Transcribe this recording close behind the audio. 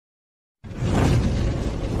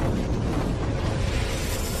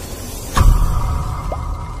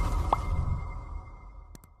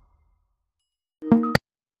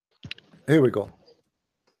here we go.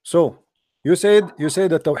 So you said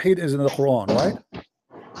that Tawheed is in the Quran, right?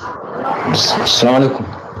 Assalamu alaikum.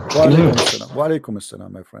 Wa alaikum assalam. Wa alaikum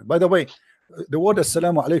assalam, my friend. By the way, the word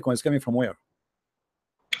assalamu alaikum is coming from where?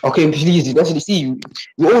 Okay, please. That's what you see.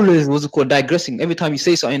 You always what's it called digressing. Every time you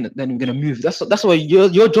say something, then we're gonna move. That's why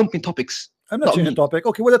you're jumping topics. I'm not changing topic.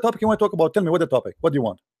 Okay, what the topic you want to talk about? Tell me what the topic. What do you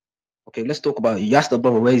want? Okay, let's talk about. You asked the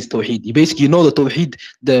brother where is Tawheed. You basically know the Tawheed.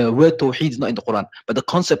 The word Tawheed is not in the Quran, but the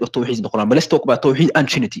concept of Tawheed is in the Quran. But let's talk about Tawheed and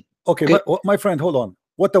Trinity. Okay, my friend, hold on.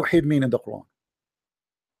 What Tawheed mean in the Quran?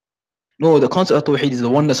 No, the concept of Tawheed is the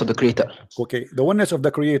oneness of the Creator. Okay, the oneness of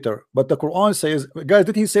the Creator. But the Quran says, guys,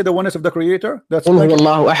 did he say the oneness of the Creator? That's like,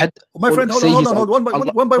 my friend, hold on. One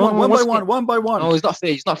by one. No, it's not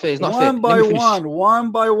fair. It's not fair. One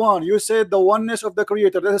by one. You said the oneness of the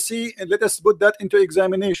Creator. Let us see and let us put that into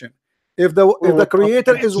examination. If the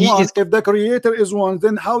Creator is one, if the Creator is one,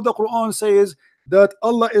 then how the Quran says that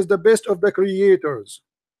Allah is the best of the creators?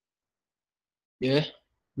 Yeah.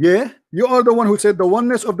 Yeah, you are the one who said the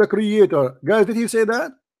oneness of the Creator. Guys, did he say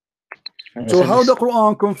that? So how the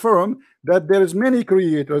Quran confirm that there is many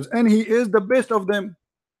creators and he is the best of them?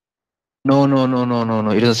 No. He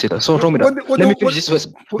doesn't say that. So tell me that. Let me finish this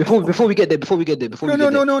first. Before we get there. No.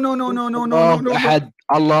 Ahad,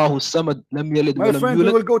 Allahu Samad, Lam Yalid My friend, we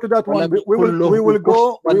will go to that one. We will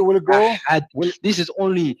go. This is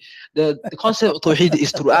only the concept of Tawheed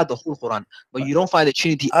is throughout the whole Quran, but you don't find the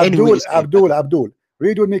Trinity anywhere. Abdul.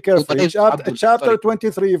 Read with me carefully. Chapter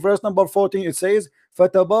 23, verse number 14. It says,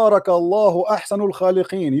 فَتَبَارَكَ اللَّهُ أَحْسَنُ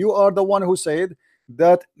الْخَالِقِينَ. You are the one who said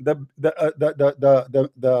that the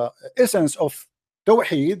essence of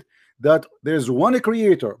Tawheed, that there's one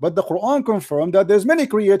creator, but the Quran confirmed that there's many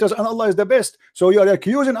creators and Allah is the best. So you are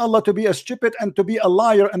accusing Allah to be a stupid and to be a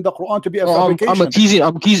liar, and the Quran to be a fabrication.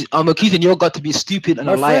 I'm accusing your God to be stupid and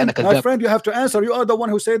a liar and a kadhab. My friend, you have to answer. You are the one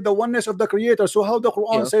who said the oneness of the creator. So how the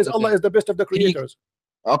Quran says Allah is the best of the creators?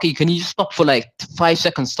 Okay, can you just stop for like 5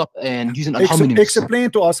 seconds? Stop and using homonyms.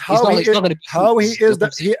 Explain to us how he is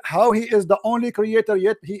the only creator,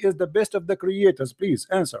 yet he is the best of the creators. Please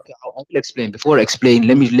answer. Okay, I'll explain. Before I explain,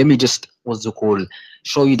 let me just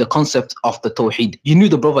show you the concept of the Tawheed. You knew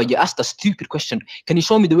the brother. You asked a stupid question. Can you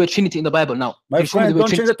show me the word Trinity in the Bible now? My friend, don't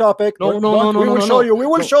change the topic. No. We will show you.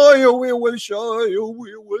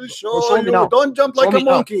 Don't jump like a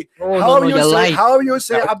monkey. How you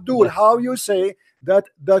say Abdul? How you say that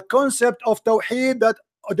the concept of Tawheed, that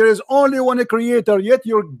there is only one creator, yet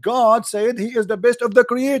your God said he is the best of the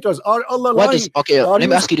creators? Are Allah lying? Let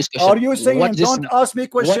me ask you this question. Are you saying, don't ask me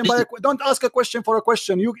question don't ask a question for a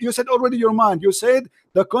question? You said already your mind. You said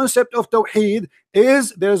the concept of Tawheed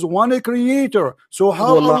is there's one creator. So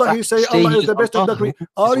how Allah he say Allah is the best of the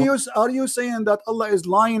creators? Are you saying that Allah is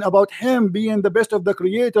lying about him being the best of the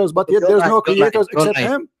creators, but yet there's no creators except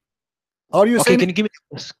him? Are you saying? Can you give me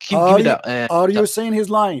that? Are you saying he's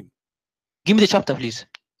lying? Give me the chapter, please.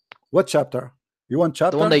 What chapter? You want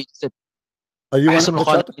chapter? The one that you said. You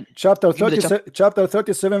want chapter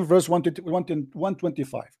 37, verse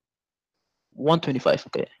 125. 125.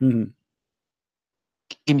 Okay.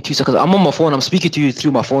 Give me 2 seconds. I'm on my phone. I'm speaking to you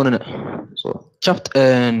through my phone, innit? So chapter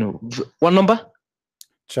and what number?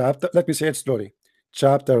 Chapter. Let me say it slowly.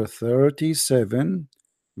 Chapter 37,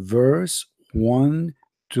 verse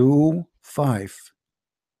 125.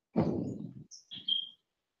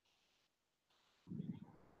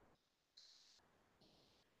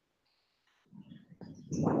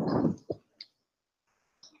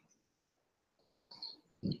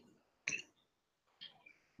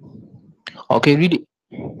 Okay, read it.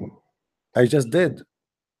 I just did.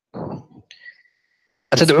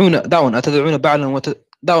 أتدعون بعلا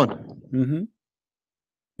دعون.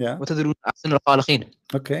 Yeah. وتدرون أحسن الخالقين.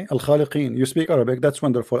 Okay, Al-Khaliqeen. You speak Arabic. That's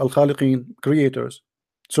wonderful. Al-Khaliqeen, creators.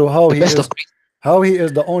 So how he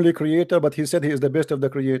is the only creator, but he said he is the best of the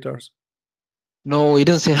creators. No, he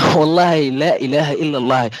doesn't say, Wallahi, la ilaha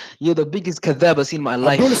illallah. You're the biggest kadhab I've seen in my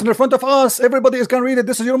life. Abdul, listen in front of us. Everybody can read it.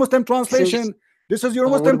 This is your Muslim translation. This is your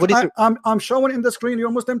Muslim. I'm showing in the screen your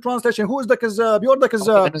Muslim translation. Who is the Kazzab? You're the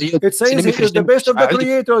Kazzab. It says he is the best of the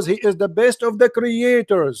creators. He is the best of the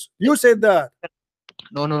creators. You said that.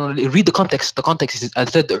 No. Read the context. The context is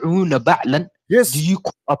أتدعون بعلا. Yes. Do you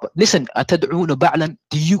call up? Listen. أتدعون بعلا.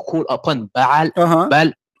 Do you call upon Baal?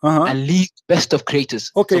 Baal. And leave best of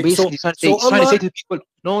creators. Okay. So basically, he's trying to say to the people,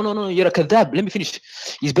 no, you're a kadhab. Let me finish.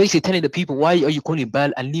 He's basically telling the people, why are you calling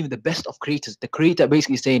Baal and leaving the best of creators? The creator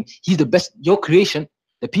basically saying he's the best. Your creation,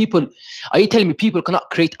 the people. Are you telling me people cannot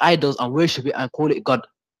create idols and worship it and call it God?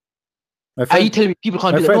 Are you telling me people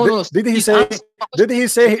can't do that? No. Did he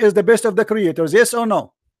say he is the best of the creators? Yes or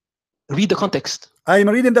no? Read the context. I am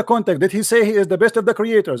reading the context. Did he say he is the best of the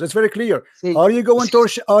creators? It's very clear. Are you going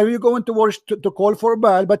to call for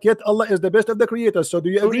Baal, but yet Allah is the best of the creators? So do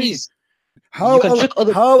you agree? How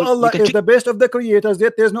Allah is the best of the creators,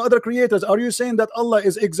 yet there's no other creators? Are you saying that Allah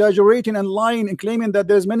is exaggerating and lying and claiming that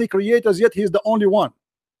there's many creators, yet he's the only one?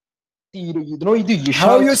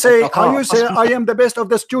 How you say I am the best of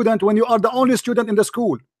the student when you are the only student in the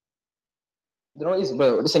school?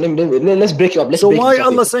 Listen, let's break you up. So why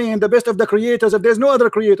Allah saying the best of the creators if there's no other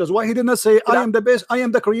creators? Why he did not say I am the best, I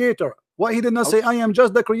am the creator? Why he did not say I am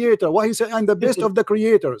just the creator? Why he said I'm the best of the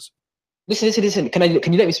creators? Listen. Can you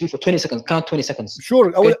let me speak for 20 seconds? Count 20 seconds.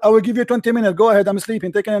 Sure, I will give you 20 minutes. Go ahead. I'm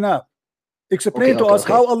sleeping, taking a nap. Explain to us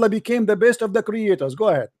how Allah became the best of the creators. Go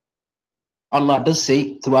ahead. Allah does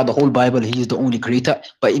say throughout the whole Bible He is the only creator,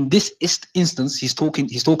 but in this instance He's talking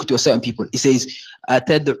to a certain people. He says,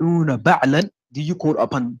 "Atad'una ba'lan." Do you call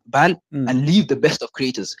upon Baal and leave the best of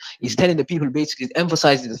creators? He's telling the people, basically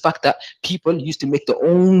emphasizing the fact that people used to make their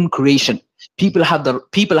own creation. People have the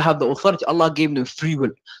authority. Allah gave them free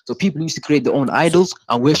will. So people used to create their own idols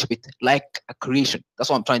and worship it like a creation. That's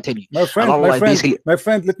what I'm trying to tell you. My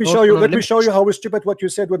friend, let me show you how stupid what you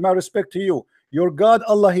said, with my respect to you. Your God,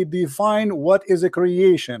 Allah, He defined what is a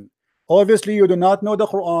creation. Obviously, you do not know the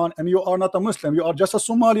Quran, and you are not a Muslim. You are just a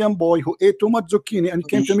Somalian boy who ate too much zucchini and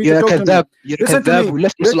came to me to talk to me. Listen to me.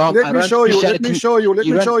 Let me show you. Let me show you. Let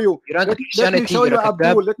me show you. Let me show you,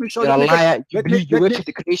 Abdul. Let me show you.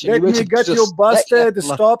 Let me get you busted.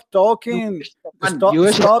 Stop talking.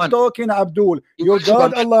 Stop talking, Abdul. Your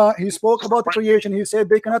God, Allah, He spoke about creation. He said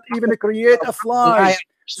they cannot even create a fly.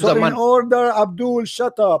 So in order, Abdul,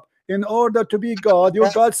 shut up. In order to be God, your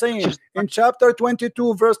God saying in chapter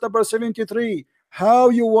 22 verse number 73, how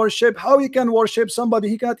you can worship somebody,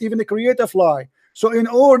 he cannot even create a fly. So in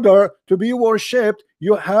order to be worshipped,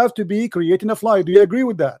 you have to be creating a fly. Do you agree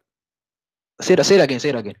with that? Say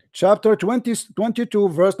it again. Chapter 22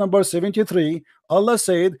 verse number 73, Allah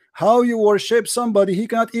said, how you worship somebody, he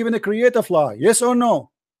cannot even create a fly. Yes or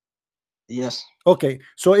no? Yes. Okay,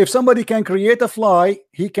 so if somebody can create a fly,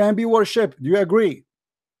 he can be worshipped. Do you agree?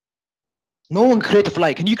 No one create a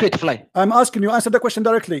fly. Can you create a fly? I'm asking you, answer the question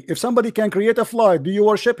directly. If somebody can create a fly, do you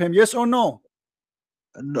worship him? Yes or no?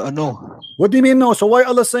 No. What do you mean no? So why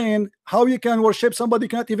Allah saying how you can worship somebody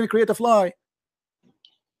cannot even create a fly?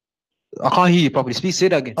 I can't hear you properly. Speak. Say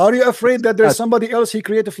that again. Are you afraid that there's somebody else He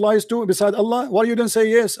created flies too beside Allah? Why you don't say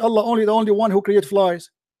yes? Allah only the only one who creates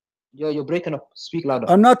flies. Yeah, you're breaking up. Speak louder.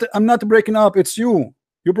 I'm not breaking up. It's you.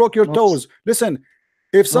 You broke your toes. Listen.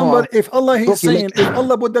 If Allah He's saying, if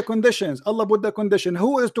Allah put the conditions,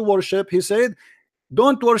 who is to worship? He said,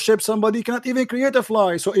 don't worship somebody who cannot even create a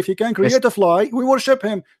fly. So if he can create a fly, we worship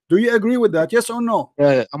him. Do you agree with that? Yes or no?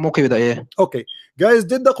 Yeah, I'm okay with that. Yeah. Okay, guys,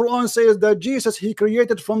 did the Quran says that Jesus He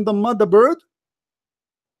created from the mud the bird?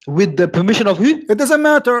 With the permission of who? It doesn't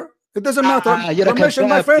matter. It doesn't matter. Permission,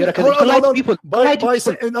 my friend. The Quran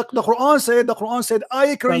said,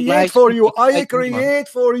 I create for you. I create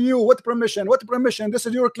for you. What permission? What permission? This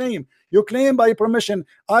is your claim. You claim by permission.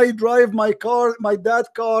 I drive my car, my dad's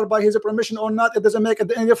car, by his permission or not. It doesn't make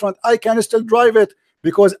any difference. I can still drive it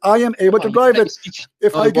because I am able to drive it.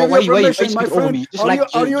 If I give you permission, my friend,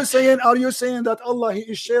 are you saying that Allah He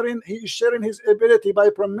is sharing His ability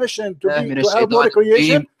by permission to have more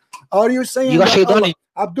creation? Are you saying that Allah,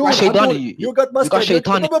 Abdul, you got busted.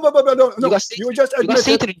 No,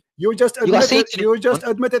 you just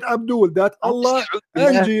admitted, Abdul, that Allah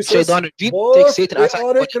and Jesus both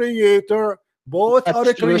are a creator. Both are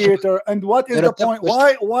a creator. And what is the point?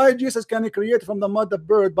 Why Jesus can create from the mud of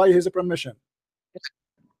bird by his permission?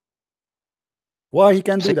 Why he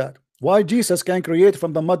can do that? Why Jesus can create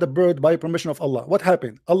from the mud of bird by permission of Allah? What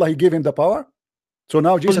happened? Allah He gave him the power. So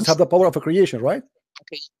now Jesus have the power of a creation, right?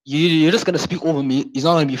 Okay, you're just gonna speak over me. He's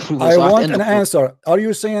not gonna be fruitful. I want an answer. Are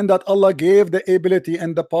you saying that Allah gave the ability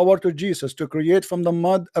and the power to Jesus to create from the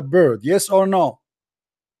mud a bird? Yes or no?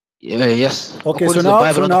 Yeah, yes. Okay, so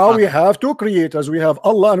now we have two creators. We have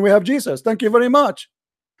Allah and we have Jesus. Thank you very much.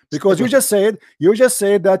 Because you just said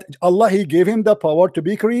that Allah He gave him the power to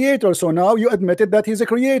be creator. So now you admitted that he's a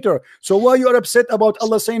creator. So why you are upset about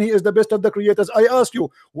Allah saying He is the best of the creators? I ask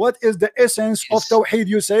you, what is the essence of Tawheed?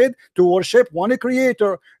 You said to worship one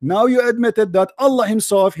creator. Now you admitted that Allah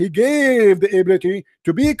Himself He gave the ability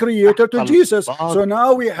to be creator to Jesus. So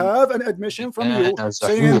now we have an admission from you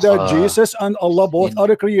saying that Jesus and Allah both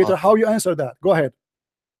are a creator. How you answer that? Go ahead.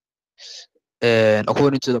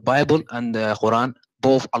 According to the Bible and the Quran,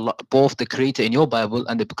 both the creator in your Bible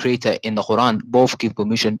and the creator in the Quran both give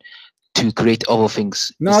permission to create other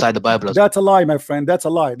things inside the Bible. That's a lie, my friend. That's a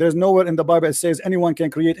lie. There's nowhere in the Bible it says anyone can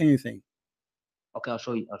create anything. Okay, I'll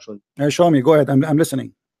show you. I'll show you. Show me. Go ahead. I'm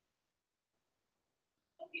listening.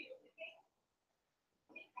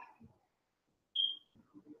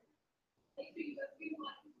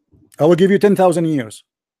 I will give you 10,000 years.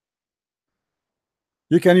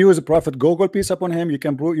 You can use Prophet Google, peace upon him. You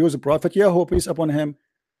can use Prophet Yahoo, peace upon him.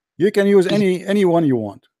 You can use anyone you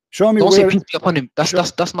want. Show me. Don't where, say peace upon him. That's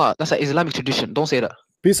an Islamic tradition. Don't say that.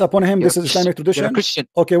 Peace upon him. This is Islamic tradition. You're a Christian.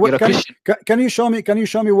 Okay, what can you show me? Can you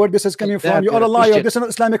show me where this is coming from? You are a liar. This is not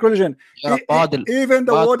Islamic religion. Even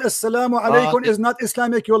the word Assalamu alaikum is not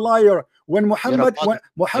Islamic. You liar. When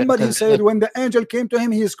Muhammad he said when the angel came to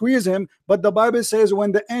him, he squeezed him. But the Bible says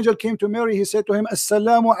when the angel came to Mary, he said to him,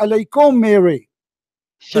 Assalamu alaikum, Mary.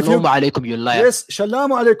 Shalom alaikum, you liar. Yes,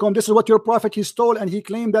 shalom alaikum. This is what your prophet he stole, and he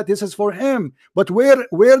claimed that this is for him. But where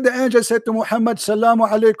the angel said to Muhammad, Salamu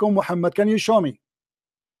alaikum, Muhammad? Can you show me?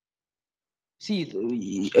 See, show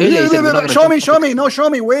me. No,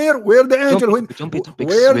 show me where the angel where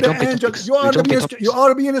the angel. You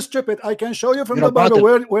are being stupid. I can show you from the Bible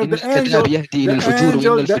where the angel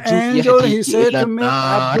he said to me,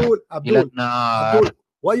 Abdool,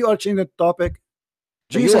 why you are changing the topic?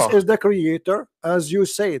 Jesus is the creator, as you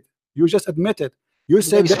said. You just admitted. You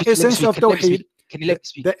said the essence of Tawheed.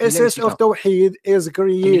 The essence of Tawheed is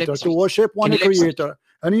creator, to worship one creator.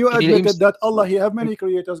 And you admitted that Allah, he have many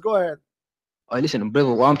creators. Go ahead. Listen,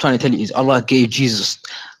 brother, what I'm trying to tell you is Allah gave Jesus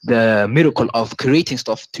the miracle of creating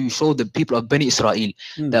stuff to show the people of Bani Israel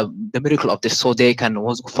the miracle of this, so they can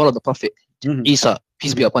follow the Prophet Isa,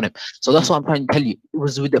 peace be upon him. So that's what I'm trying to tell you. It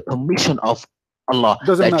was with the permission of Allah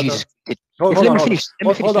that Jesus did. Let me finish.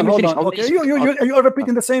 Okay, you are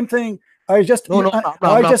repeating the same thing. I ask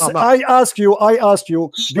you,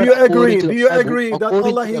 do you agree that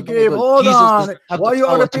Allah he gave? Hold on. Why you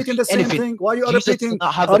are repeating the same thing? Why you are repeating?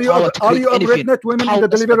 Are you a pregnant women in the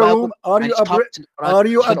delivery room? Are you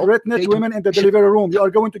a pregnant women in the delivery room? You are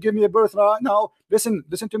going to give me a birth right now. Listen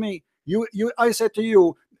to me. I said to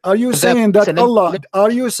you, are you saying that Allah? Are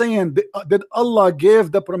you saying that Allah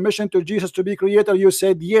gave the permission to Jesus to be creator? You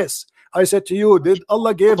said yes. I said to you, did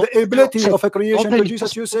Allah give the ability of a creation to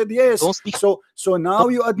Jesus? You said yes. So now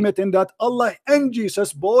you admitting that Allah and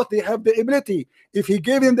Jesus both they have the ability. If he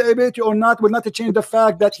gave him the ability or not will not change the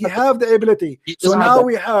fact that he have the ability. So now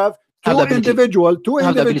we have two individuals.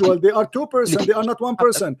 They are two persons. They are not one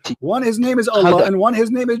person. One his name is Allah and one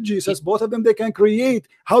his name is Jesus. Both of them they can create.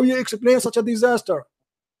 How you explain such a disaster?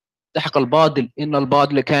 My friend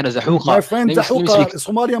Zahuqa,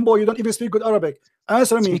 Somalian boy, you don't even speak good Arabic.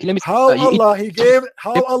 Answer me. How Allah gave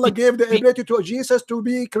the ability to Jesus to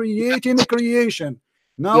be creating a creation.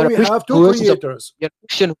 Now we have two creators. Let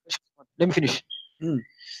me finish.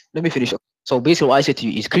 Let me finish. So basically what I said to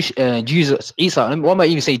you is Jesus, Isa, what am I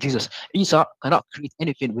even say Jesus? Isa cannot create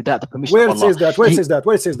anything without the permission of Allah. Where it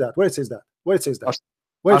says that?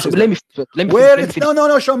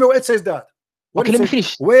 No, show me where it says that. Okay, let me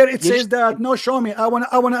finish. Where it says that? No, show me. I want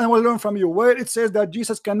to learn from you. Where it says that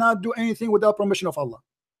Jesus cannot do anything without permission of Allah.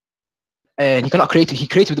 And he cannot create it. He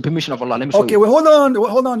created with the permission of Allah. Let me show you. Okay, well, hold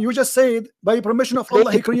on. You just said by permission of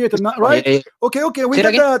Allah he created, right? Okay, we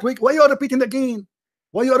get that. Why you are repeating again?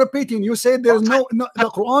 Why you are repeating? You said there's no. The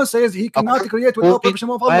Quran says he cannot create without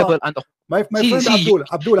permission of Allah. My friend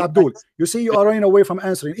Abdool. You see, you are running away from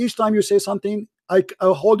answering. Each time you say something,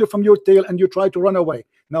 I'll hold you from your tail and you try to run away.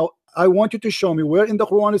 Now, I want you to show me where in the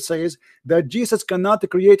Quran it says that Jesus cannot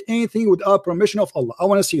create anything without permission of Allah. I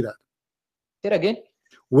want to see that. Say it again.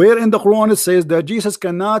 Where in the Quran it says that Jesus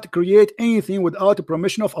cannot create anything without the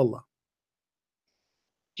permission of Allah.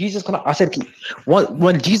 Jesus cannot. I said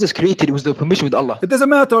when Jesus created, it was the permission with Allah. It doesn't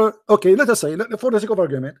matter. Okay, let us say, for the sake of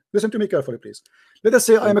argument, listen to me carefully, please. Let us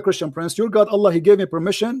say I am a Christian prince. Your God Allah, he gave me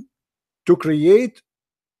permission to create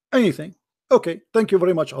anything. Okay, thank you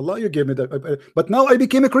very much, Allah. You gave me that. But now I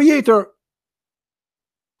became a creator.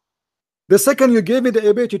 The second you gave me the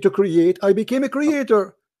ability to create, I became a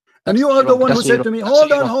creator. And you are the one who said to me,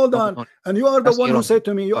 hold on. And you are the one who said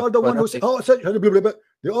to me, you are the one who said,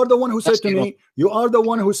 you are the one who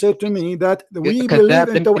said to me that we believe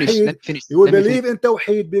in Tawheed. You will believe in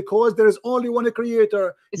Tawheed because there is only one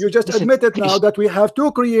creator. You just admitted now that we have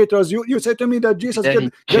two creators. You said to me that Jesus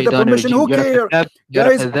get the permission. Who cares?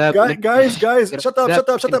 Guys, shut up,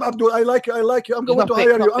 Abdool. I like you. I'm going to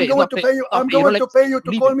hire you. I'm going to pay you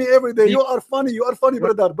to call me every day. You are funny,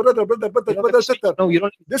 brother.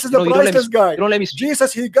 This is the priceless guy.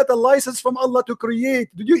 Jesus, he got a license from Allah to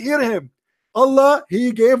create. Did you hear him? Allah,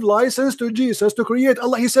 he gave license to Jesus to create.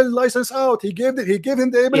 Allah, he said license out. He gave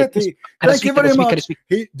him the ability. Thank you very much.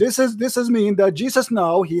 This is mean that Jesus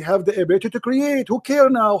now he have the ability to create. Who care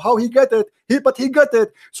now how he got it? But he got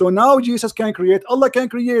it. So now Jesus can create. Allah can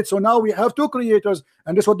create. So now we have two creators,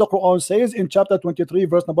 and this is what the Quran says in chapter 23,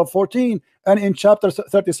 verse number 14, and in chapter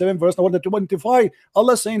 37, verse number 25.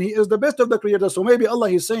 Allah saying he is the best of the creators. So maybe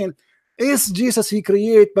Allah is saying, is Jesus he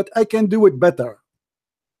create, but I can do it better.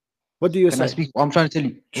 What do you say? I speak? I'm trying to tell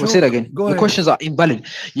you. Sure. We'll say it again. Your questions are invalid.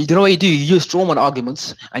 You know what you do? You use strawman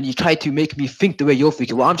arguments and you try to make me think the way you're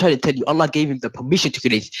thinking. What I'm trying to tell you, Allah gave him the permission to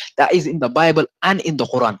create. That is in the Bible and in the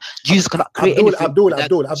Quran. Jesus cannot create anything. Abdool.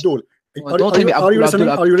 Don't tell me. Are you listening?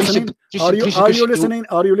 Are you listening? Are you listening?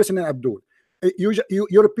 Are you listening, Abdool?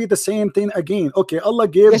 You repeat the same thing again. Okay, Allah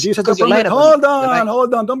gave Jesus the permission. Hold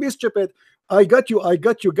on. Don't be stupid. I got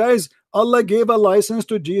you guys. Allah gave a license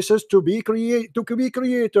to Jesus to be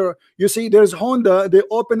creator. You see, there's Honda. They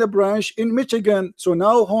opened a branch in Michigan. So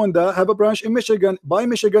now Honda have a branch in Michigan. By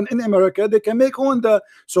Michigan in America, they can make Honda.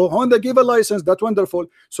 So Honda gave a license. That's wonderful.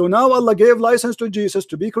 So now Allah gave license to Jesus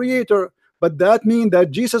to be creator. But that means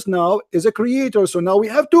that Jesus now is a creator. So now we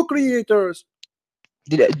have two creators.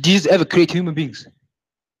 Did Jesus ever create human beings?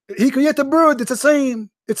 He created a bird. It's the same.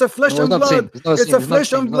 It's a flesh and blood. It's a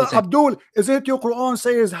flesh and blood. Abdool, is it your Quran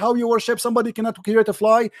says how you worship somebody cannot create a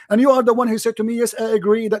fly? And you are the one who said to me, yes, I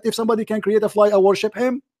agree that if somebody can create a fly, I worship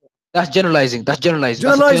him. That's generalizing. That's generalizing.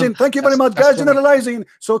 Generalizing. Thank you very much, guys. Generalizing.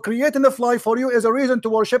 So creating a fly for you is a reason to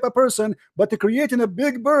worship a person, but creating a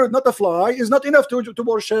big bird, not a fly, is not enough to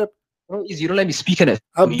worship. You don't let me speak in it.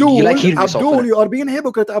 Abdool, you are being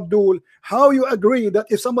hypocrite, Abdool. How you agree that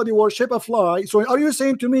if somebody worship a fly, so are you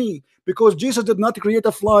saying to me, because Jesus did not create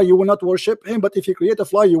a fly, you will not worship him, but if he create a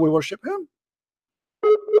fly, you will worship him?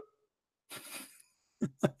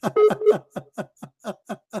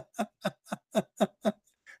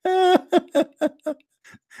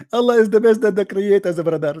 Allah is the best at the creators,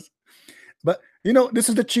 brothers. But you know, this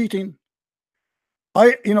is the cheating.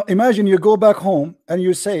 Imagine you go back home and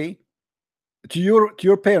you say to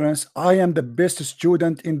your parents, I am the best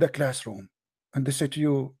student in the classroom, and they say to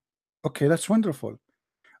you, okay, that's wonderful.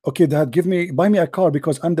 Okay, Dad, buy me a car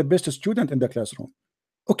because I'm the best student in the classroom.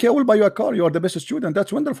 Okay, I will buy you a car. You are the best student.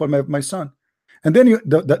 That's wonderful, my son. And then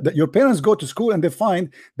your parents go to school and they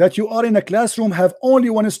find that you are in a classroom, have only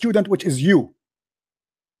one student, which is you.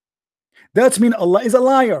 That's mean Allah is a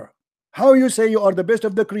liar. How you say you are the best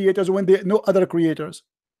of the creators when there are no other creators?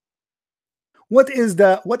 What is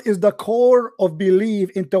the core of belief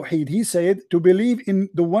in Tawheed? He said to believe in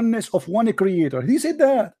the oneness of one creator. He said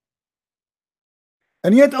that.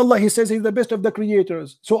 And yet Allah, he says he's the best of the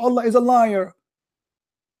creators. So Allah is a liar.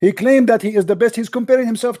 He claimed that he is the best. He's comparing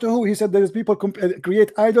himself to who? He said there is people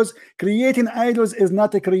create idols. Creating idols is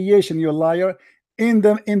not a creation, you liar. In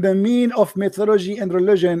the mean of mythology and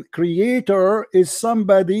religion, creator is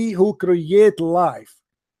somebody who create life.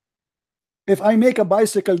 If I make a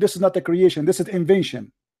bicycle, this is not a creation, this is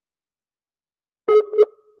invention.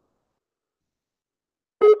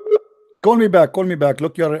 Call me back.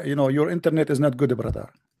 Look, your internet is not good, brother.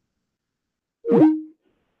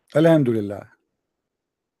 Alhamdulillah.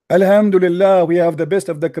 Alhamdulillah, we have the best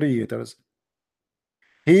of the creators.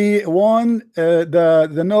 He won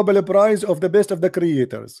the Nobel Prize of the best of the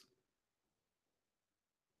creators.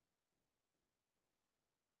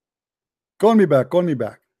 Call me back.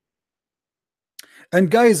 And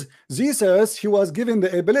guys, Jesus, he was given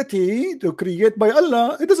the ability to create by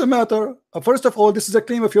Allah. It doesn't matter. First of all, this is a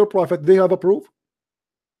claim of your prophet. They have a proof.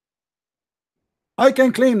 I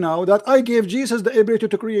can claim now that I gave Jesus the ability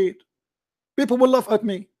to create. People will laugh at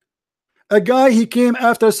me. A guy, he came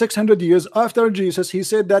after 600 years after Jesus. He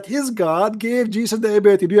said that his God gave Jesus the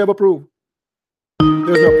ability. Do you have a proof?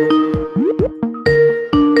 There's no proof.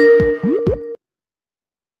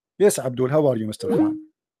 Yes, Abdul, how are you, Mr. Khan?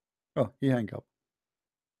 Oh, he hung up.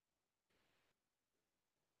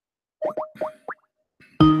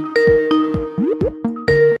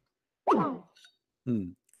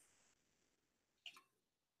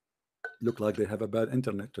 Look like they have a bad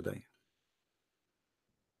internet today.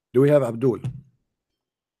 Do we have Abdul?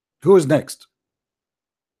 Who is next?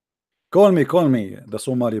 Call me, the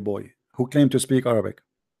Somali boy who claimed to speak Arabic.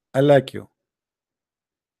 I like you.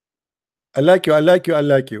 I like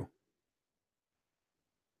you.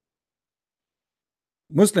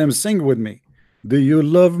 Muslims, sing with me. Do you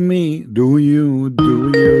love me? Do you?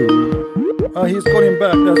 Ah, he's calling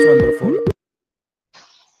back. That's wonderful.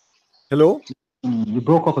 Hello? You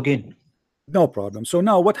broke up again. No problem. So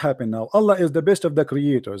now what happened now? Allah is the best of the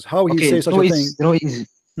creators. How he says such a thing?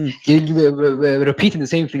 We're repeating the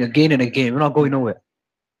same thing again and again. We're not going nowhere.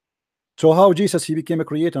 So how Jesus he became a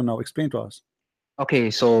creator now? Explain to us.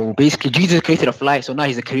 Okay, so basically Jesus created a fly, so now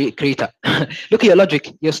he's a creator. Look at your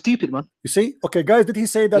logic. You're stupid, man. You see? Okay, guys, did he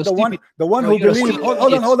say that You're the one no, who believes?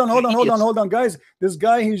 hold Hold on, guys. This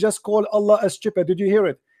guy he just called Allah a stupid. Did you hear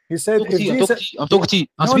it? He said, if Jesus, I'm talking to you.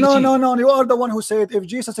 No. You are the one who said if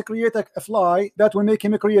Jesus created a fly, that will make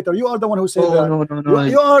him a creator. You are the one who said that. No.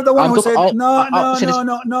 You are the one who said no.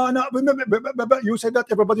 You said that.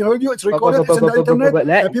 Everybody heard you. It's recorded. It's in the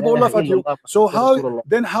internet, and people laugh at you. So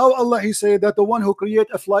how Allah he said that the one who create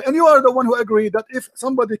a fly, and you are the one who agreed that if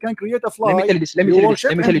somebody can create a fly, you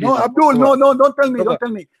worship him. No, Abdul, no, don't tell me. Don't tell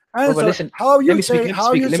me. Answer how you say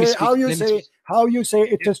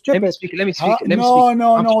it's a stupid. Let me speak. No,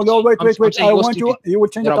 wait. I want you will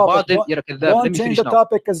change the topic. Don't change the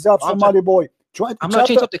topic, Kazzab Somali boy. Chapter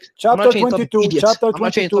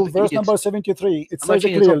 22, verse number 73. It says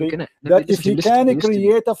clearly that if he can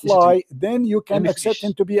create a fly, then you can accept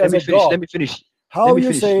him to be as a God. Let me finish. How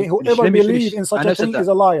you say whoever believes in such a thing is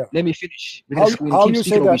a liar? Let me finish. How you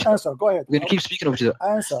say that? Answer. Go ahead. We're gonna keep speaking of each other.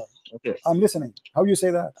 Answer. Okay. I'm listening. How you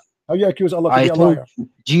say that? How you accuse Allah to be a liar?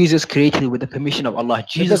 Jesus created with the permission of Allah.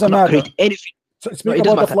 Jesus doesn't cannot matter. create anything. So speak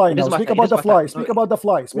about the fly now. Speak about the fly. Speak about the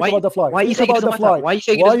fly. Speak about the fly. Why you saying it doesn't matter? Why you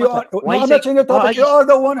saying it doesn't matter? I'm not changing the topic. You are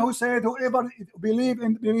the one who said whoever believe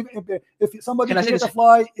if somebody creates a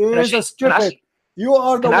fly is a stupid. You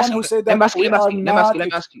are the one who said that. Let me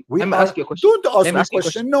ask you a question. Don't ask me a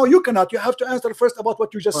question. No, you cannot. You have to answer first about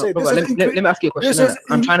what you just said. Let me ask you a question.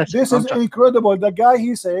 This is incredible. The guy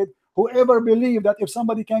he said whoever believe that if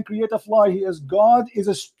somebody can create a fly, he is God, is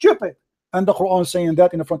a stupid. And the Quran saying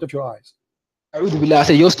that in the front of your eyes. I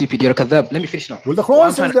said you're stupid, you're a kadhab. Let me finish now. Well, the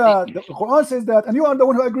Quran says that. The Quran says that, and you are the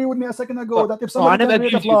one who agreed with me a second ago that if somebody can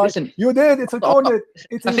create a fly, you did. It's recorded.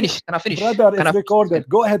 Can I finish? Brother, it's recorded.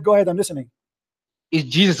 Go ahead. I'm listening. Is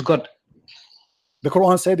Jesus God? The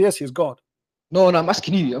Quran said yes, he's God. No, I'm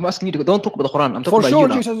asking you. Don't talk about the Quran. I'm talking about you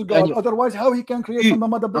now. Jesus is God. Otherwise, how he can create from the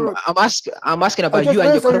mother bird? I'm asking about you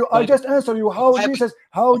and your. I just answer you. How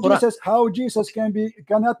Jesus cannot be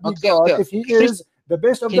God if he is the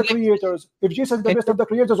best of the creators? If Jesus is the best of the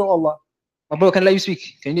creators or Allah? Bro, can I let you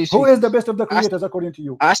speak? Who is the best of the creators according to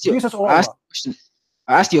you? Jesus or Allah?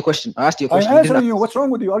 I asked you a question. I'm answering you. What's wrong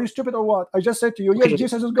with you? Are you stupid or what? I just said to you, yes,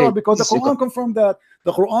 Jesus is God because the Quran confirmed that.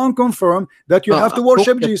 The Quran confirmed that you have to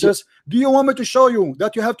worship Jesus. Do you want me to show you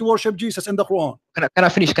that you have to worship Jesus in the Quran? Can I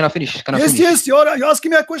finish? Yes. You're asking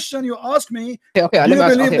me a question. You ask me. Do you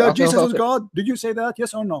believe that Jesus is God? Did you say that?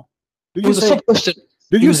 Yes or no? Did you say?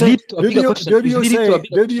 Did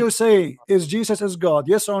you say is Jesus is God?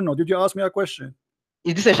 Yes or no? Did you ask me a question?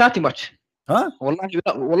 Is this a shouting match? Huh?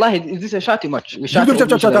 Wallahi, is this a shouting match?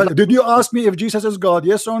 Did you ask me if Jesus is God?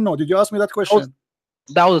 Yes or no? Did you ask me that question?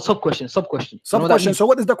 That was a sub question. So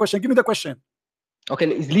what is the question? Give me the question. Okay,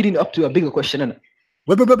 it's leading up to a bigger question, isn't it?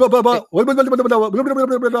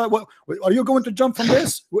 Are you going to jump from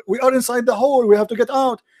this? We are inside the hole. We have to get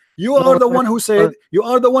out. You are the one who said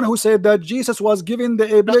that Jesus was given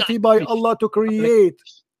the ability by Allah to create.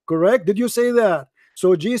 Correct? Did you say that?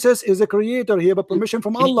 So Jesus is a creator. He have a permission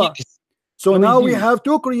from Allah. So now we have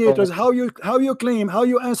two creators. How you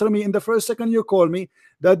answer me in the first second you call me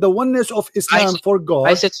that the oneness of Islam for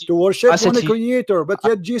God to worship one creator, but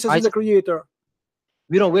yet Jesus is a creator.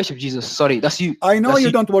 We don't worship Jesus. Sorry, that's you. I know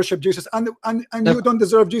you don't worship Jesus, and you don't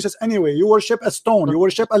deserve Jesus anyway. You worship a stone. You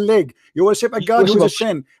worship a leg. You worship a God who is a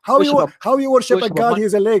shin. How you worship a God who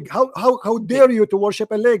is a leg? How dare you to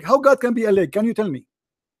worship a leg? How God can be a leg? Can you tell me?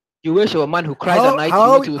 You worship a man who cries at night.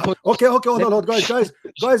 Okay, hold on, guys.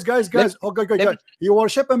 Okay. You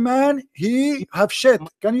worship a man. He have shit.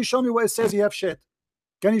 Can you show me where it says he have shit?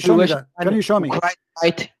 Can you show me that? Can you show me?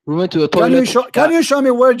 We went to the toilet. Can you show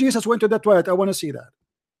me where Jesus went to the toilet? I want to see that.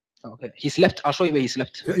 Okay, he slept. I'll show you where he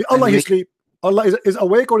slept. Allah is asleep. Allah is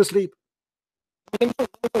awake or asleep?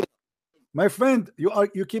 My friend,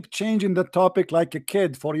 you keep changing the topic like a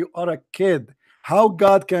kid. For you are a kid. How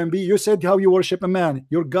God can be? You said how you worship a man.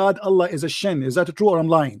 Your God Allah is a shin. Is that true or I'm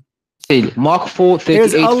lying? Mark 4:38.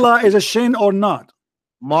 Is Allah is a shin or not?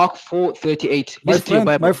 Mark 4:38.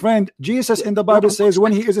 My friend, Jesus in the Bible says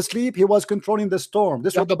when he is asleep, he was controlling the storm.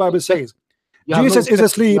 This is what the Bible says. Jesus is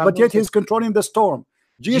asleep, but yet he's controlling the storm.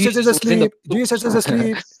 Jesus is asleep. Jesus is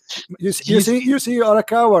asleep. You see, you are a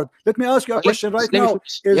coward. Let me ask you a question right now.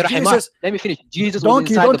 Let me finish. Jesus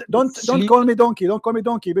donkey. Don't call me donkey. Don't call me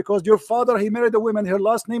donkey because your father he married a woman. Her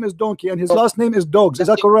last name is donkey and his last name is dogs. Is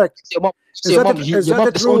that correct? Is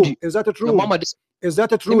that true? Is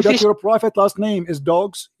that true that your prophet last name is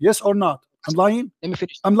dogs? Yes or not? I'm lying. Let me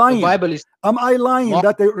finish. I'm lying. Am I lying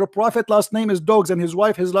that the prophet last name is dogs and his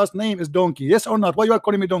wife his last name is donkey? Yes or not? Why you are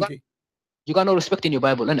calling me donkey? You got no respect in your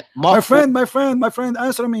Bible, innit? My friend,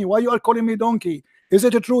 answer me. Why you are calling me donkey? Is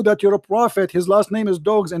it true that you're a prophet? His last name is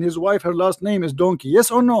dogs, and his wife, her last name is donkey. Yes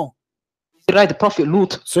or no? Right, the Prophet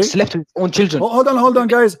Lut slept with his own children. Hold on,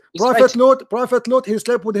 guys. Prophet Lut, he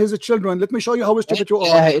slept with his children. Let me show you how stupid you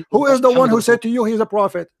are. Who is the one who said to you he's a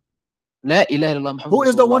prophet? La ilaha illallah Muhammad. Who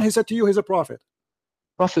is the one who said to you he's a prophet?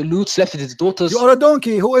 Prophet Lut slept with his daughters. You are a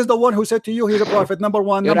donkey. Who is the one who said to you he's a prophet? Number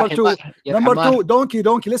one. Number two,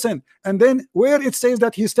 donkey, listen. And then where it says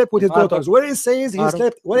that he slept with his daughters, where it says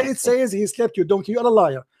he slept, you donkey, you're a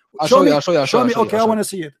liar. Show me. Okay, I want to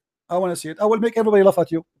see it. I will make everybody laugh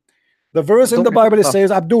at you. The verse in the Bible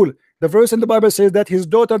says, Abdul, the verse in the Bible says that his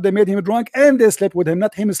daughter, they made him drunk and they slept with him,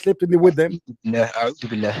 not him slept with them. They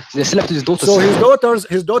slept with his daughters. So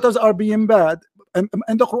his daughters are being bad. And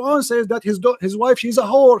the Quran says that his wife, she's a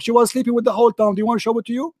whore. She was sleeping with the whole town. Do you want to show it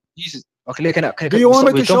to you? Jesus. Okay, do you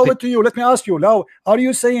want me to show it to you? Let me ask you now. Are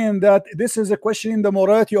you saying that this is a question in the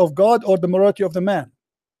morality of God or the morality of the man?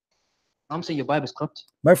 I'm saying your Bible is corrupt.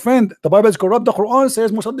 My friend, the Bible is corrupt. The Quran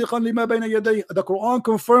says, the Quran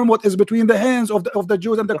confirm what is between the hands of the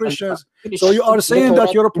Jews and the Christians. So you are saying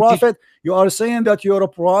that you're a prophet. You are saying that you're a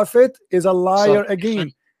prophet is a liar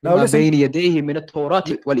again. Now listen. Let's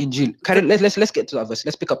get to that verse.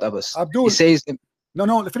 Let's pick up that verse. Abdul, he says,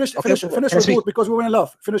 no, finish with Lut, because we want to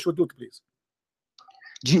laugh. Finish with Lut, please.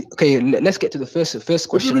 Okay, let's get to the first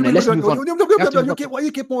question and let's move on.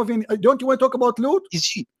 You keep moving. Don't you want to talk about Lut? Is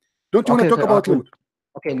she? Don't you want to talk about Lut?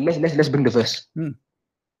 Okay, let's bring the verse.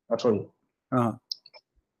 I'll show you.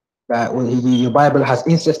 Your Bible has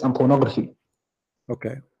incest and pornography.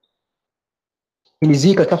 Okay. In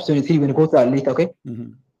Ezekiel chapter 23, when you go to that later, okay?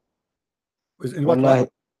 In what?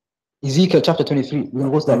 Ezekiel chapter 23. We're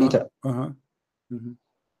gonna go to that later.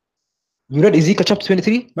 You read Ezekiel chapter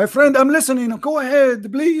 23? My friend, I'm listening. Go ahead,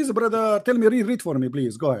 please, brother. Tell me, read for me,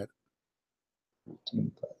 please. Go ahead.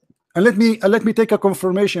 And let me take a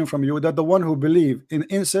confirmation from you that the one who believes in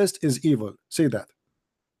incest is evil. Say that.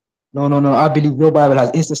 No. I believe your Bible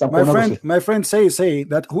has incest and pornography. My friend, say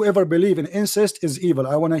that whoever believes in incest is evil.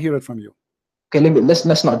 I want to hear it from you. Okay, let's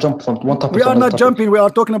not jump from one topic. We are not jumping. We are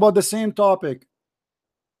talking about the same topic.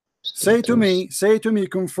 Say to me,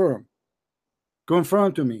 confirm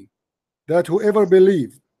to me that whoever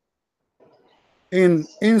believes in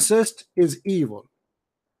incest is evil.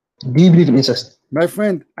 Do you believe in incest? My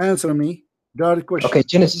friend, answer me that question. Okay,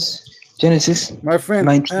 Genesis. My friend,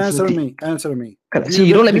 answer me. See,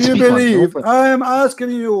 you don't let me speak. Believe? I am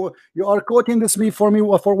asking you. You are quoting this me for me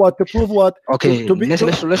for what? To prove what? Okay.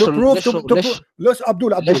 Let's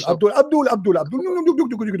Abdul.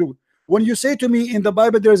 When you say to me in the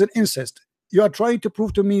Bible there is an incest, you are trying to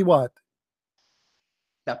prove to me what?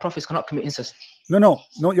 That prophets cannot commit incest. No.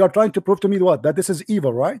 You are trying to prove to me what? That this is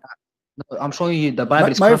evil, right? No, I'm showing you the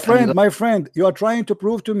Bible. My friend, you are trying to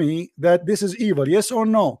prove to me that this is evil. Yes or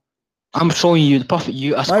no? I'm showing you the prophet.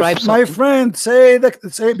 You ascribe my friend, say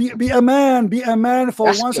be a man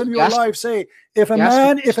for once in your life. Say if a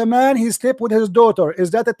man he slept with his daughter,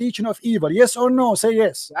 is that a teaching of evil? Yes or no? Say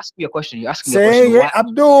yes. Ask me a question. You ask me say a question. Yes.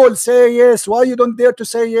 Abdul, say yes. Why you don't dare to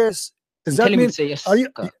say yes? Does that mean say yes?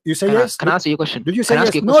 You say yes? Can I answer your question? Did you say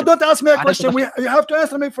yes? No, don't ask me a question. You have to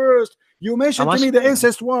answer me first. You mentioned to me the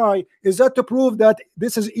incest. Why? Is that to prove that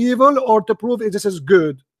this is evil or to prove this is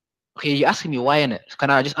good? Okay, you're asking me why in it. Can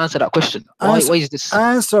I just answer that question? Why is this?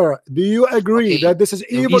 Answer. Do you agree that this is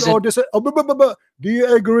evil or this is? Do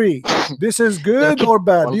you agree this is good or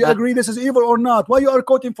bad? Do you agree this is evil or not? Why you are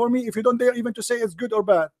quoting for me if you don't dare even to say it's good or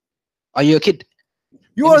bad? Are you a kid?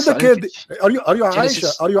 You are the kid. Are you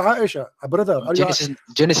Aisha? Are you Aisha, brother?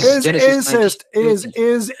 Genesis.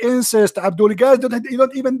 Is incest? Abdul, guys, you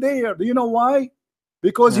don't even dare. Do you know why?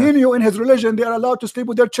 Because he knew in his religion they are allowed to sleep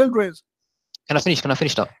with their children. Can I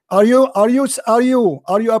finish that? Are you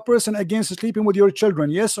a person against sleeping with your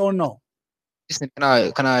children? Yes or no? Listen, can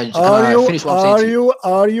I finish what I'm saying?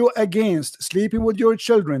 Are you against sleeping with your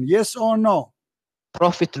children? Yes or no?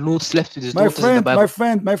 Prophet Lut slept with his daughters in the Bible.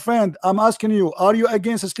 My friend, I'm asking you, are you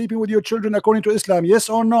against sleeping with your children according to Islam? Yes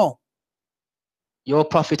or no? Your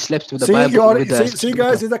prophet slept with the Bible. See,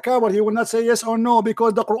 guys, he's a coward. He will not say yes or no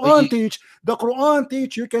because the Quran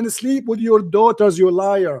teach you can sleep with your daughters, you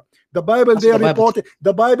liar. The Bible they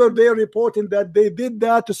reporting that they did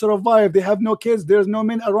that to survive. They have no kids, there's no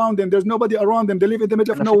men around them, there's nobody around them, they live in the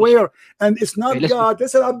middle of nowhere, and it's not God.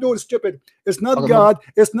 This is Abdul, stupid. It's not God.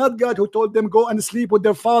 It's not God who told them go and sleep with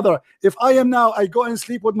their father. If I am now, I go and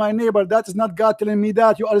sleep with my neighbor, that is not God telling me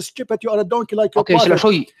that. You are a stupid, you are a donkey like your prophet. Shall I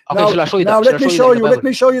show you? Shall I show you now let me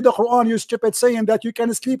show you the Quran, you stupid, saying that you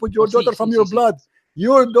can sleep with your daughter from your blood.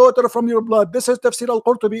 Your daughter from your blood. This is Tafsir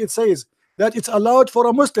al-Qurtubi. It says that it's allowed for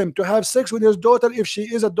a Muslim to have sex with his daughter if she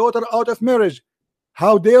is a daughter out of marriage.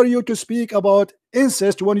 How dare you to speak about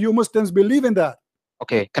incest when you Muslims believe in that?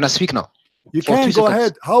 Okay, can I speak now? You can go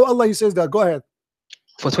ahead. How Allah he says that? Go ahead.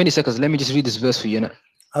 For 20 seconds, let me just read this verse for you.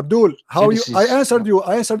 Abdul, how you? I answered you.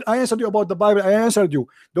 I answered you about the Bible. I answered you.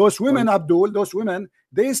 Those women, Abdul, those women,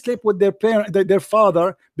 they sleep with their parent, their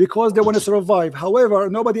father, because they want to survive. However,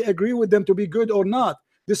 nobody agree with them to be good or not.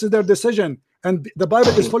 This is their decision. And the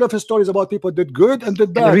Bible is full of stories about people did good and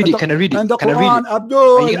did bad. Can I read it? Can I read it? And the Can Quran,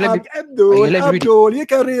 Abdul, you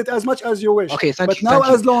can read it as much as you wish. Okay, thank but you. Now,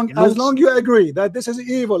 as long you agree that this is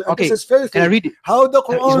evil and this is filthy, can I read it? How the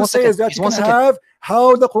Quran says that you can have,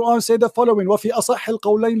 how the Quran says the following: وَفِي أَصَحِّ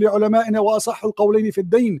الْقَوْلَيْنِ لِعُلَمَائِنَا وَأَصَحُّ الْقَوْلَيْنِ فِي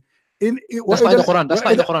الدِّينِ. That's not the Quran. That's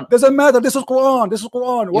not the Quran. Doesn't matter. This is Quran. This is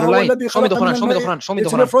Quran. You're lying. Show me the Quran. Show me the Quran. Show me the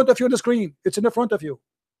Quran. It's in front of you on the screen. It's in the front of you.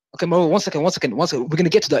 Okay, Mo, one second. We're gonna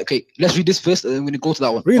get to that. Okay, let's read this first, and then we're gonna go to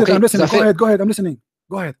that one. Read okay? it. I'm listening. Go ahead. I'm listening.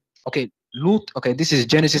 Go ahead. Okay, Lut. Okay, this is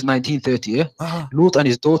Genesis 19:30. Yeah. Lut and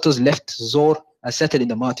his daughters left Zor and settled in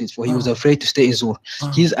the mountains, for he was afraid to stay in Zor.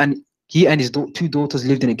 He and his two daughters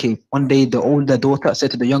lived in a cave. One day, the older daughter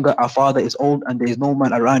said to the younger, "Our father is old, and there is no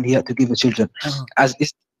man around here to give us children, as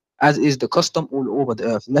is the custom all over the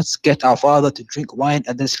earth. Let's get our father to drink wine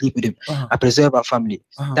and then sleep with him and preserve our family."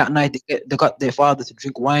 That night, they got their father to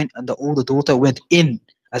drink wine, and the older daughter went in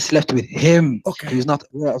and slept with him. He was not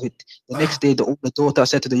aware of it. The next day, the older daughter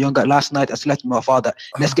said to the younger, "Last night I slept with my father.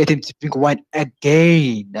 Let's get him to drink wine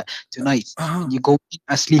again tonight. You go in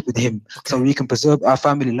and sleep with him, so we can preserve our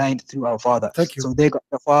family line through our father." So they got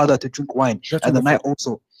the father to drink wine, and the night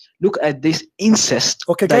also. Look at this incest.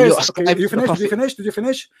 Okay, guys. Did you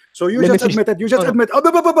finish? So you just admitted. You just admit.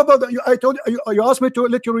 I told you. You asked me to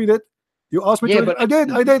let you read it. You asked me to. I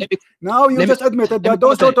did. Now you just admitted that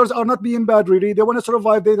those daughters are not being bad. Really, they want to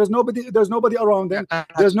survive. There's nobody around them.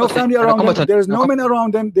 There's no family around them. There's no men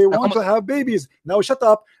around them. They want to have babies. Now shut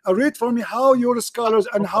up. Read for me how your scholars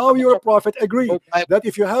and how your prophet agree that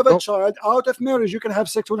if you have a child out of marriage, you can have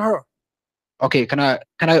sex with her. Okay, can I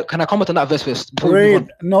comment on that verse first? Great.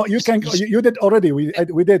 No, you can. You did already. We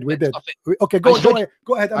did. Okay, go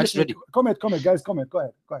ahead. I'm listening. Comment, guys. Comment. Go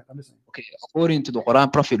ahead. I'm listening. Okay, according to the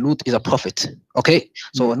Quran, Prophet Lut is a prophet. Okay,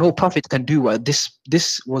 so no prophet can do what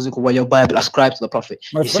this was what your Bible ascribes to the prophet.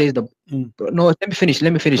 It says no. Let me finish.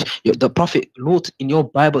 The Prophet Lut in your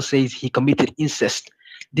Bible says he committed incest.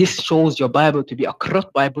 This shows your Bible to be a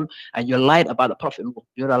corrupt Bible, and you're lying about the Prophet.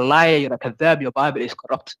 You're a liar. You're a kadhab. Your Bible is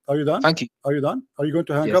corrupt. Are you done? Thank you. Are you done? Are you going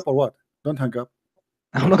to hang up or what? Don't hang up.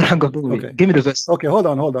 I'm not going to hang up. Okay. Give me the verse. Okay, hold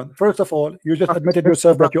on. First of all, you just admitted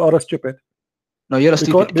yourself that you are a stupid. No, you're a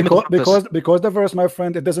stupid. Because the verse, my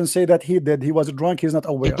friend, it doesn't say that he did. He was drunk. He's not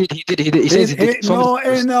aware. He did. He says he did. No,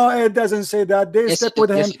 it doesn't say that. They slept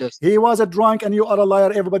with him. He was a drunk, and you are a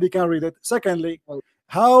liar. Everybody can read it. Secondly,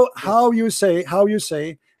 how you say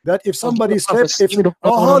that if somebody slept,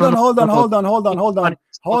 hold on.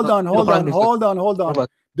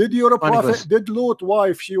 Did your prophet, did Lut's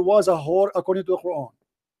wife, she was a whore according to the Quran?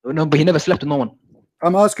 No, but he never slept with no one.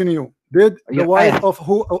 I'm asking you, did the wife of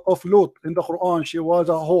Lut in the Quran, she was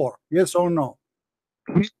a whore? Yes or no?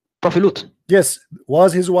 Prophet Lut? Yes.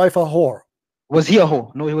 Was his wife a whore? Was he a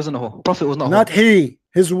whore? No, he wasn't a whore. Prophet was not a whore. Not he,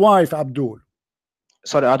 his wife, Abdul.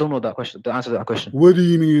 Sorry, I don't know that question. The answer to that question. What do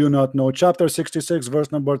you mean you do not know? Chapter 66,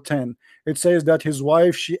 verse number 10. It says that his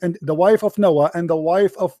wife, and the wife of Noah and the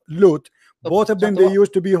wife of Lut, both of them, they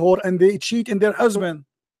used to be whore and they cheat in their husband.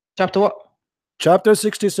 Chapter what? Chapter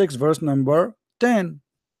 66, verse number 10.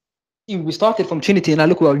 We started from Trinity, and now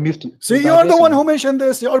look where we moved to. See, you're the one who mentioned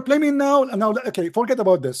this. You are blaming now. Okay, forget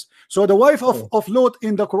about this. So the wife of Lot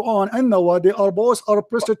in the Quran and Noah, they are both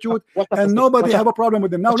prostitute, and nobody have a problem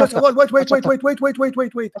with them. Now let's wait.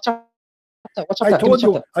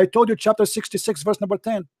 I told you chapter 66, verse number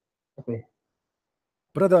 10. Okay.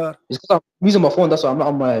 Brother. It's because I'm using my phone, that's why I'm not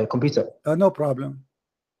on my computer. No problem.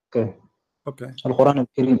 Okay. القرآن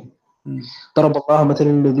الكريم ضرب الله مثل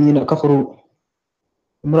الذين كفروا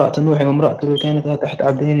امرأة نوح وامرأة كانتا تحت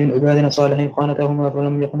عبدين من عبادنا صالحين خانتاهما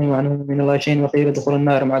فلم يغنيا عنهما من الله شيء وقيل ادخلوا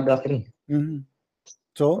النار مع الداخلين.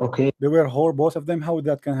 So they were whore, both of them. How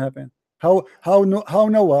that can happen? How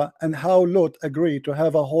Noah and how Lot agreed to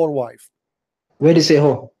have a whore wife? Where did it say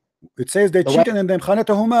whore? It says they cheated and then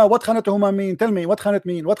خانتهما. What خانتهما mean? Tell me what khanat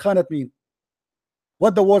mean. What khanat mean?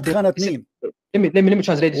 What the word khanat mean? Let me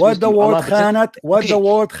translate this. What the word khanat? What the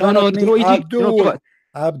word khanat mean?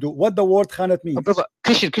 Abdul, what the word khanat mean?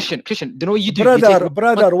 Christian, do you know what you do?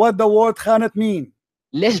 Brother, what the word khanat mean?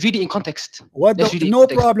 Let's read it in context. No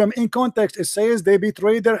problem. In context, it says they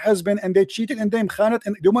betrayed their husband and they cheated in them. Khanat,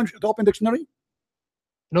 and do you want to open dictionary?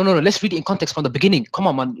 No. Let's read it in context from the beginning. Come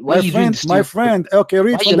on, man. Why are you doing this? My friend. Okay,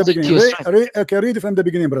 read from the beginning. Okay, read from the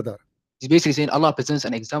beginning, brother. He's basically saying Allah presents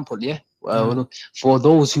an example, yeah, for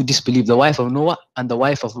those who disbelieve, the wife of Noah and the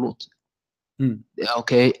wife of Lot.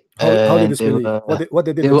 Okay. How did they disbelieve? What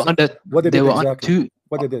they did? They were under two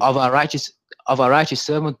of our righteous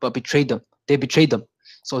servant, but betrayed them. They betrayed them.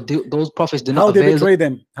 So those prophets did not avail. How they betray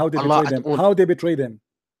them? How they betray them? How they betray them?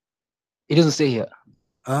 It doesn't say here.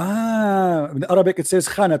 In Arabic it says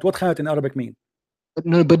khanat. What khanat in Arabic mean?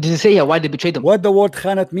 No, but did it say here why they betrayed them? What the word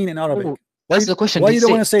khanat mean in Arabic? Oh, that's the question. Why you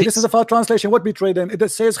don't want to say this is a false translation? What betrayed them? It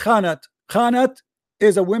says khanat. Khanat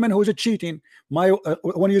is a woman who's cheating.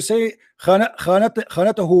 When you say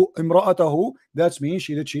khanatahu imra'atahu, that means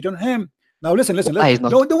she did cheat on him. Now listen.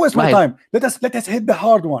 Don't waste my time. Let us hit the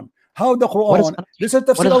hard one. How the Quran? This is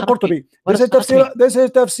Tafsir al-Qurtubi. This is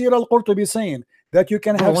Tafsir al-Qurtubi saying that you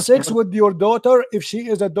can have sex with your daughter if she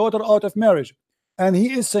is a daughter out of marriage, and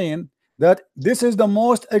he is saying that this is the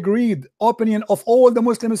most agreed opinion of all the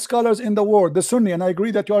Muslim scholars in the world, the Sunni, and I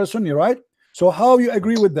agree that you are a Sunni, right? So how you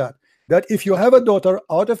agree with that? That if you have a daughter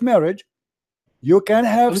out of marriage, you can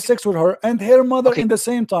have sex with her and her mother in the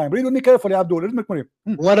same time. Read with me carefully, Abdul.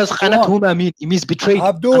 What does khanatuhuma mean? It means betrayed.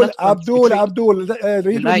 Abdul. Read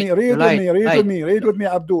with me,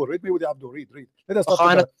 Abdul. Read me with Abdul. Read.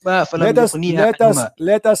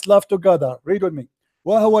 Let us laugh together. Read with me.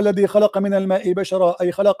 وهو الذي خلق من الماء بشرا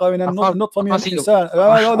أي خلق من النطفة من الإنسان.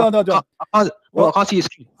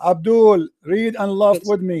 Abdul, read and laugh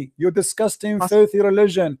with me. You disgusting filthy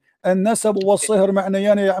religion. النسب والصهر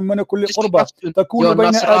معنيان يعمن كل قربة تكون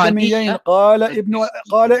بين آدميين قال ابن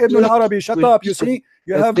العربي. Shut up. You see,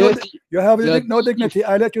 you have no dignity.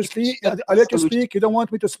 I let you speak. You don't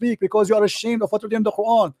want me to speak because you are ashamed of what is in the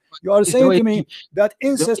Quran. You are saying to me that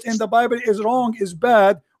incest in the Bible is wrong, is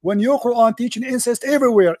bad, when your Quran teaching incest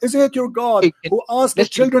everywhere. Isn't it your God who asked the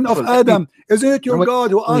children of Adam? Isn't it your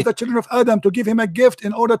God who asked the children of Adam to give him a gift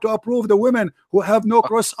in order to approve the women who have no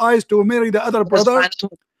cross eyes to marry the other brother?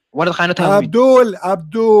 What does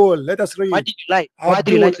Abdul, let us read. Why did you lie? Why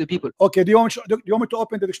did you lie to the people? Okay, do you want me to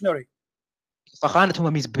open the dictionary?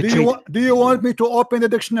 Means betrayed. Do you want me to open the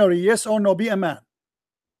dictionary? Yes or no? Be a man.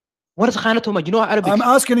 What is khanatuma? You know Arabic. I'm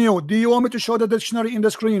asking you, do you want me to show the dictionary in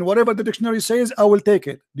the screen? Whatever the dictionary says, I will take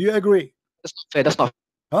it. Do you agree? That's not fair. That's not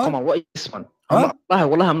fair. Come on, what is this one? Huh?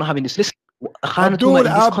 I'm not having this. Listen. Abdul,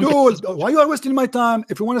 why you are wasting my time?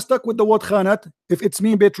 If you want to stuck with the word khanat, if it's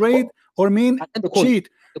mean betrayed or mean cheat,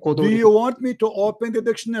 do you want me to open the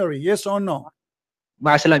dictionary? Yes or no?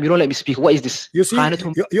 Ma'asalam, you don't let me speak. What is this? You see,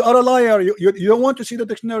 you are a liar. You don't want to see the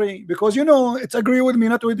dictionary because you know it's agree with me,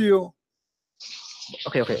 not with you.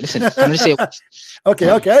 Okay, listen. I'm just saying. Okay.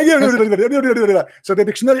 So the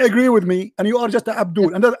dictionary agree with me, and you are just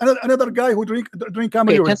Abdul, another guy who drink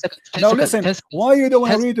camel urine. Now listen, why you don't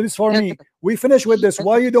want to read this for me? We finish with this.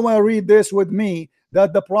 Why you don't want to read this with me?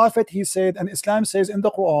 That the Prophet, he said, and Islam says in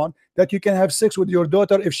the Quran that you can have sex with your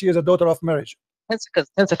daughter if she is a daughter of marriage. 10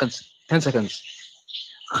 seconds.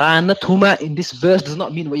 Khanatuhuma in this verse does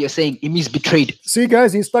not mean what you're saying. It means betrayed. See,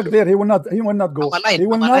 guys, he's stuck there. He will not go. He will not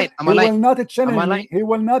challenge me. He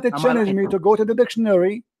will not challenge me to go to the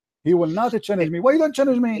dictionary. He will not challenge me. Why you don't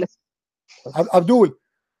challenge me? Abdul,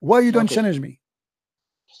 why you don't challenge me?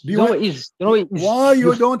 Why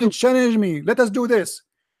you don't challenge me? Let us do this.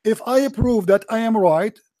 If I prove that I am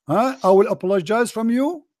right, I will apologize from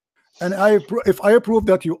you. And if I prove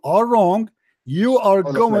that you are wrong, you are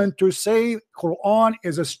going to say Quran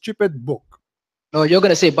is a stupid book. No, you're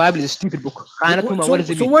going to say Bible is a stupid book. What does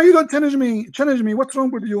it mean? So why you don't challenge me? Challenge me. What's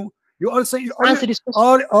wrong with you? You are saying,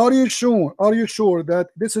 are you sure? Are you sure that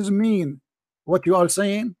this is mean what you are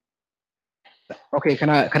saying? Okay, can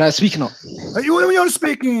I speak now? You are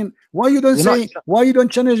speaking. Why you don't say? Why you don't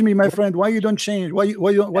challenge me, my friend? Why you don't change? Why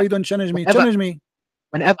you don't challenge me? Challenge me.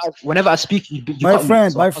 Whenever I speak, you my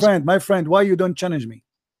friend. Why you don't challenge me?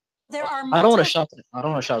 I don't want to shout.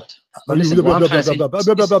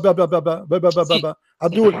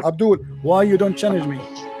 Abdul, why you don't challenge me?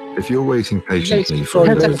 If you're waiting patiently for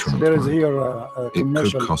an electronic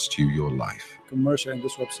it could cost you your life. Commercial in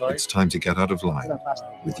this website. It's time to get out of line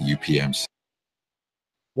with UPMC.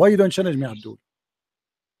 Why you don't challenge me, Abdul?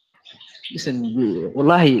 Listen,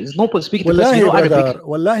 wallahi, there's no point speaking to wallahi, you know brother,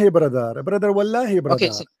 wallahi, brother, wallahi, brother. Okay,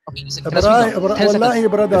 wallahi,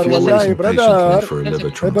 brother, wallahi,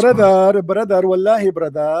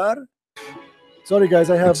 brother. Sorry, guys,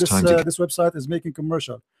 I have this. This website is making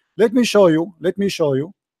commercial. Let me show you.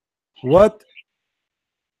 What?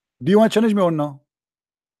 Do you want to challenge me or no?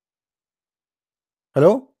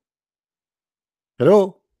 Hello?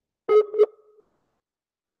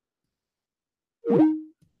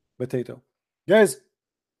 Potato. Guys,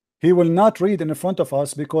 He will not read in front of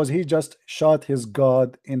us because he just shot his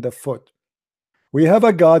God in the foot. We have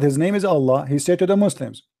a God, his name is Allah. He said to the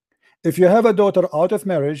Muslims, if you have a daughter out of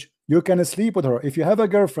marriage, you can sleep with her. If you have a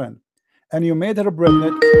girlfriend and you made her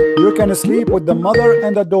pregnant, you can sleep with the mother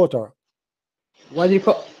and the daughter. Why do you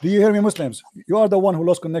put... Do you hear me, Muslims? You are the one who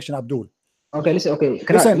lost connection, Abdul. Okay, listen, okay.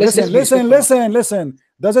 Listen.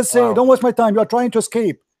 Does it say, don't waste my time, you are trying to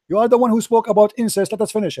escape. You are the one who spoke about incest. Let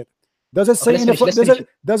us finish it. Does it say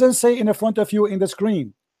doesn't say in the front of you in the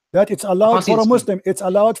screen that it's allowed for a Muslim? It's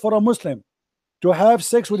allowed for a Muslim to have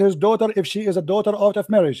sex with his daughter if she is a daughter out of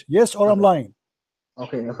marriage. Yes, or I'm lying?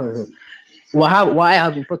 Okay. Why I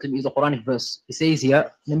have important is the Quranic verse. It says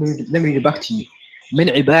here, let me read it back to you. من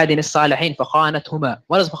عبادنا الصالحين فخانتهما.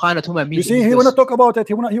 What does فخانتهما mean? You see, he will not talk about it.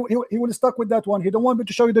 He will stuck with that one. He don't want me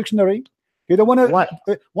to show you dictionary. He don't want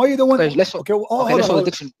to. Why you don't want? Okay, let's show the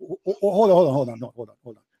dictionary. Hold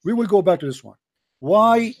on. We will go back to this one.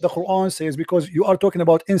 Why the Quran says, because you are talking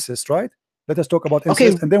about incest, right? Let us talk about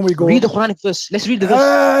incest, and then we go. Read the Quranic verse. Let's read the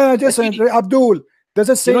verse. Just Abdul. Does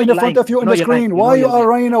it say in the front of you on the screen? Why you are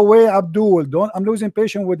running away, Abdul? I'm losing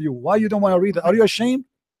patience with you. Why you don't want to read it? Are you ashamed?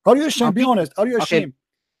 Are you ashamed? Be honest. Are you ashamed?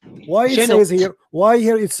 Why it says here? Why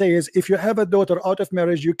here it says if you have a daughter out of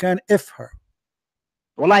marriage, you can F her.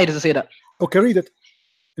 Wallahi, it doesn't say that. Okay, read it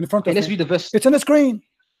in front of Let's read the verse. It's on the screen.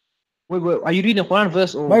 Wait, are you reading the Quran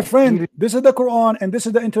verse? Or my friend, this is the Quran and this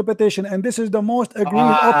is the interpretation and this is the most agreed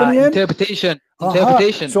opinion. Interpretation.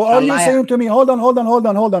 So are you saying to me, hold on.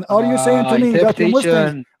 Are you saying to me that you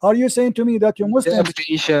Muslims? Are you saying to me that you Muslims?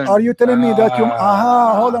 Are you telling me that you?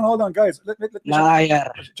 Hold on, guys.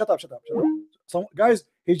 Liar. Shut up. So, guys,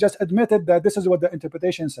 he just admitted that this is what the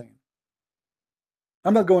interpretation is saying.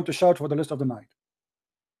 I'm not going to shout for the rest of the night.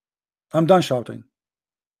 I'm done shouting.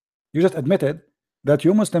 You just admitted that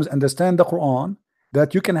you Muslims understand the Quran,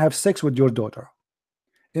 that you can have sex with your daughter.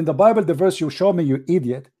 In the Bible, the verse you show me, you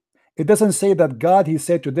idiot, it doesn't say that God, he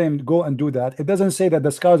said to them, go and do that. It doesn't say that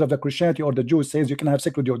the scholars of the Christianity or the Jews says you can have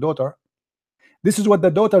sex with your daughter. This is what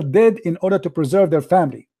the daughter did in order to preserve their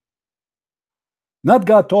family. Not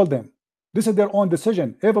God told them. This is their own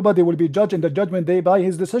decision. Everybody will be judged in the judgment day by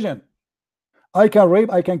his decision. I can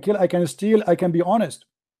rape, I can kill, I can steal, I can be honest.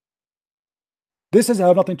 This has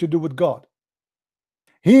nothing to do with God.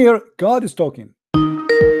 Here, God is talking.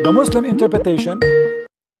 The Muslim interpretation,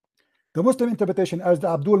 as the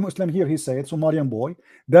Abdul Muslim here, he said, Somalian boy,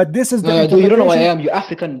 that this is the interpretation. You don't know who I am, you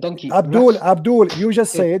African donkey. Abdul, you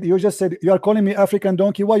just said, you are calling me African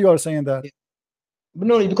donkey. Why you are saying that?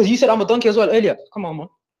 No, because you said I'm a donkey as well earlier. Come on, man.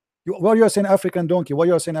 Why you are saying African donkey? Why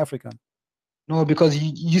you are saying African? No, because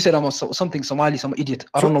you said I'm something Somali, some idiot.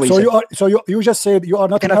 I don't know what you said. You just said you are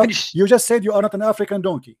not. You just said you are not an African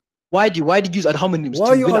donkey. Why did you use ad hominems?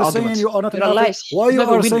 Why you are saying you are not an African? Why you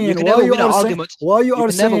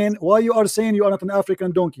are saying you are not an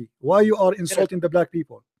African donkey? Why you are insulting the black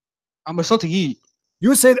people? I'm insulting you.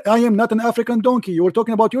 You said I am not an African donkey. You were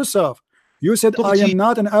talking about yourself. You said I am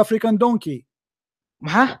not an African donkey.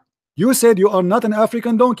 Huh? You said you are not an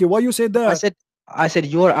African donkey. Why you said that? I said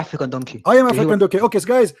you're African donkey. I am African donkey. Okay,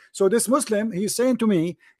 guys. So this Muslim, he's saying to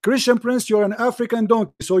me, Christian Prince, you're an African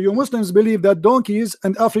donkey. So you Muslims believe that donkeys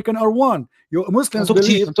and African are one. You Muslims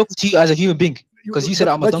believe. I'm talking to you as a human being because you said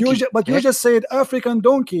I'm a donkey. You just said African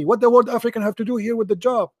donkey. What the word African have to do here with the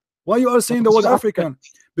job? Why you are saying the word African?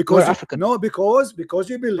 Because because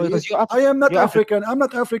you believe I am not African. I'm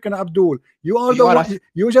not African, Abdul. You are the one.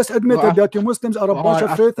 You just admitted that you Muslims are a bunch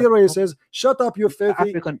of filthy races. Shut up, you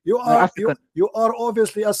filthy. You are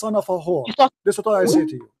obviously a son of a whore. This is what I say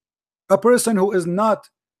to you. A person who is not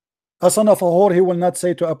a son of a whore, he will not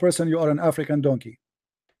say to a person you are an African donkey.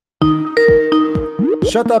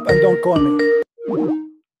 Shut up and don't call me.